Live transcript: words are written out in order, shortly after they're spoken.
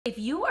If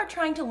you are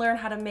trying to learn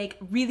how to make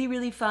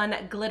really fun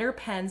glitter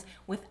pens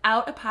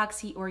without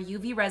epoxy or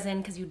UV resin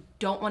because you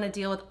don't want to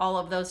deal with all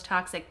of those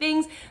toxic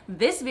things,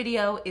 this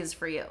video is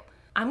for you.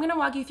 I'm going to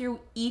walk you through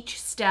each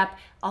step,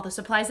 all the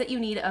supplies that you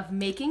need of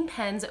making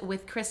pens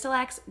with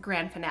CrystaLac's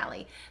Grande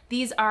Finale.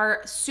 These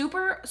are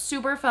super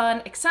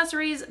fun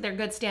accessories. They're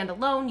good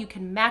standalone. You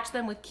can match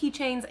them with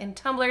keychains and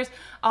tumblers,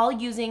 all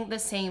using the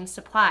same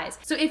supplies.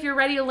 So if you're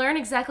ready to learn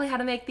exactly how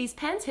to make these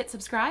pens, hit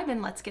subscribe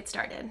and let's get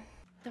started.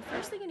 The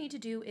first thing you need to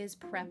do is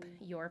prep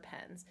your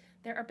pens.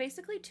 There are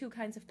basically two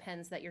kinds of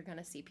pens that you're going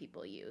to see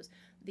people use.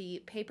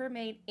 The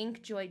Paper-Mate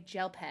Ink Joy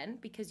Gel Pen,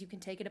 because you can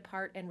take it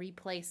apart and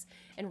replace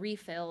and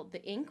refill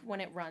the ink when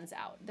it runs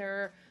out.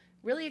 They're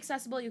really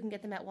accessible. You can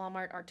get them at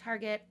Walmart or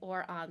Target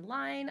or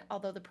online,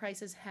 although the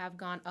prices have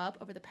gone up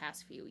over the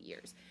past few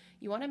years.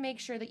 You want to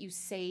make sure that you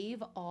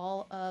save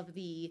all of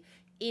the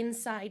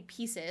inside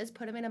pieces,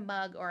 put them in a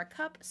mug or a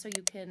cup so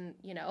you can,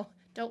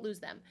 don't lose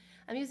them.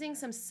 I'm using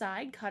some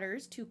side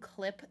cutters to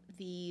clip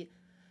the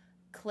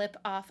clip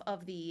off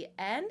of the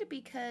end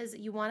because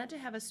you want it to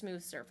have a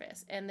smooth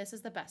surface, and this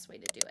is the best way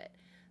to do it.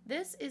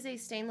 This is a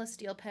stainless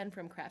steel pen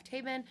from Craft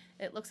Haven.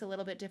 It looks a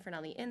little bit different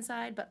on the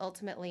inside, but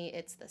ultimately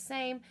it's the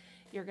same.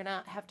 You're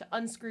gonna have to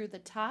unscrew the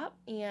top,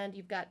 and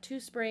you've got two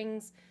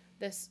springs,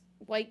 this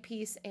white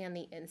piece and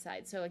the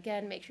inside. So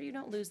again, make sure you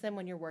don't lose them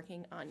when you're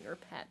working on your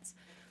pens.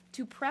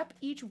 To prep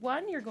each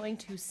one, you're going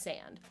to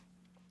sand.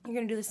 You're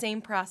going to do the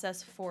same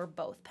process for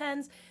both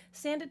pens.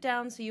 Sand it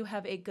down so you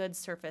have a good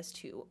surface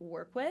to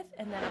work with,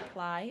 and then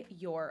apply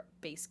your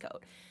base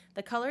coat.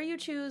 The color you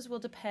choose will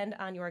depend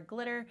on your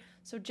glitter,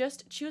 so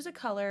just choose a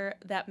color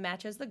that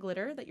matches the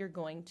glitter that you're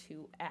going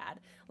to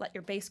add. Let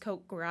your base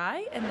coat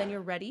dry, and then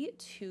you're ready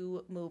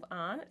to move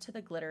on to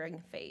the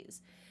glittering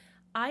phase.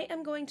 I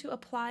am going to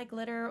apply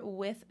glitter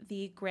with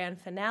the Grande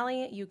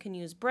Finale. You can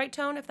use Bright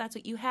Tone if that's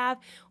what you have,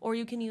 or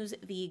you can use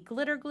the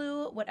glitter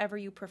glue, whatever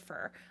you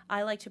prefer.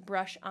 I like to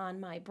brush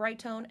on my Bright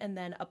Tone and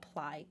then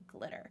apply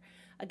glitter.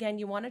 Again,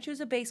 you want to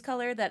choose a base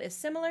color that is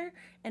similar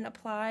and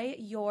apply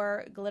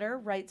your glitter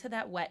right to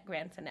that wet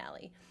Grande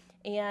Finale.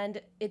 And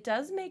it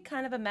does make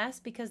kind of a mess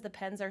because the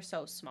pens are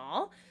so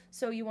small.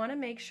 So you want to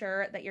make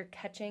sure that you're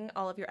catching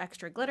all of your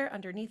extra glitter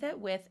underneath it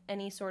with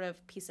any sort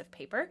of piece of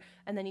paper,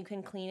 and then you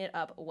can clean it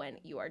up when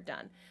you are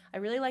done. I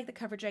really like the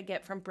coverage I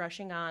get from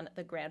brushing on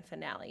the Grande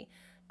Finale.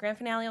 Grande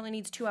Finale only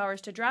needs 2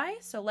 hours to dry,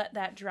 so let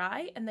that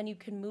dry, and then you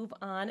can move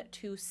on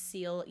to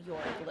seal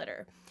your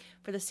glitter.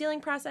 For the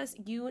sealing process,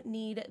 you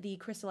need the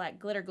CrystaLac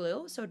glitter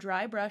glue, so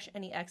dry brush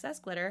any excess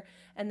glitter,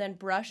 and then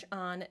brush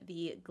on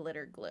the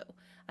glitter glue.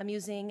 I'm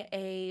using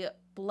a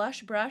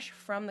blush brush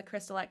from the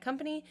CrystaLac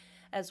Company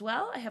as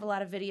well. I have a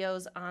lot of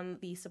videos on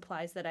the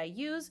supplies that I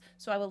use,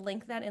 so I will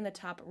link that in the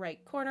top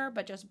right corner,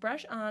 but just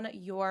brush on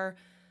your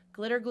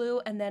glitter glue,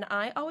 and then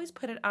I always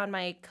put it on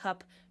my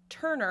cup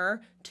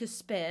turner to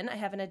spin. I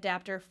have an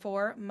adapter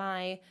for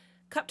my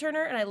cup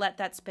turner, and I let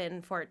that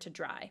spin for it to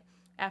dry.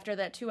 After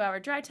that 2-hour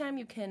dry time,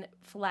 you can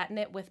flatten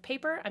it with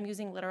paper. I'm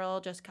using literal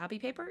just copy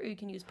paper, or you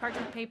can use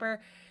parchment paper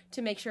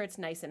to make sure it's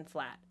nice and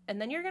flat. And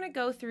then you're gonna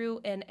go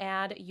through and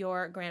add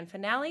your Grande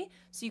Finale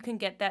so you can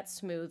get that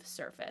smooth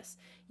surface.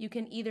 You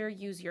can either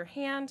use your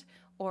hand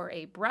or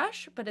a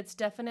brush, but it's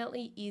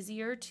definitely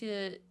easier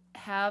to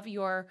have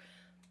your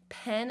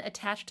pen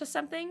attached to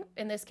something.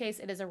 In this case,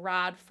 it is a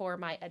rod for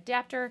my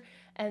adapter,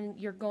 and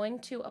you're going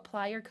to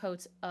apply your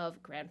coats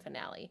of Grande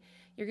Finale.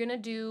 You're going to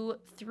do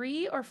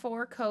 3 or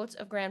 4 coats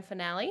of Grande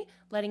Finale,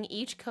 letting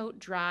each coat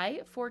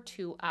dry for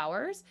 2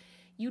 hours.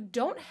 You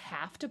don't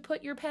have to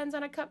put your pens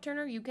on a cup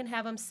turner. You can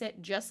have them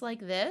sit just like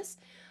this,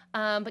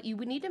 but you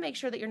would need to make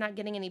sure that you're not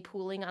getting any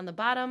pooling on the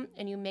bottom,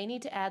 and you may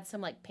need to add some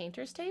like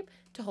painter's tape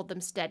to hold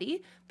them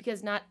steady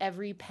because not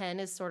every pen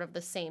is sort of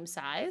the same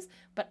size,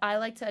 but I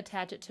like to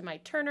attach it to my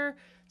turner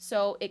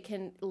so it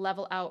can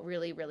level out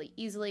really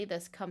easily.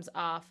 This comes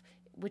off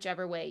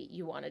whichever way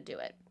you want to do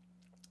it.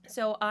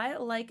 So I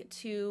like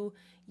to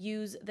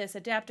use this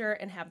adapter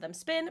and have them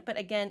spin, but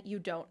again, you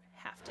don't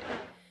have to.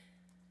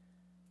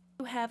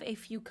 You have a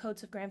few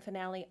coats of Grande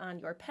Finale on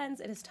your pens,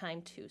 it is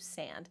time to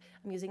sand.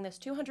 I'm using this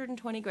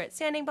 220 grit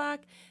sanding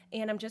block,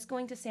 and I'm just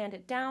going to sand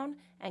it down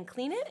and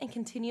clean it and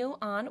continue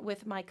on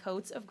with my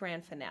coats of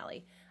Grande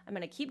Finale. I'm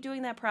going to keep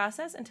doing that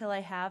process until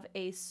I have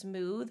a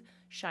smooth,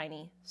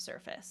 shiny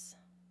surface.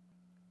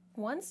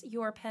 Once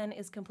your pen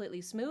is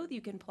completely smooth, you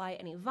can apply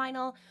any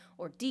vinyl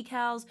or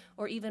decals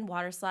or even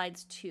water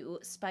slides to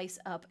spice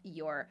up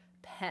your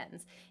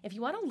pens. If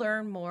you want to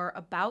learn more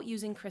about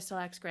using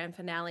CrystaLac's Grande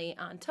Finale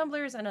on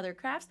tumblers and other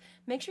crafts,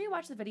 make sure you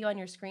watch the video on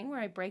your screen where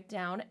I break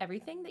down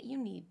everything that you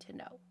need to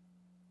know.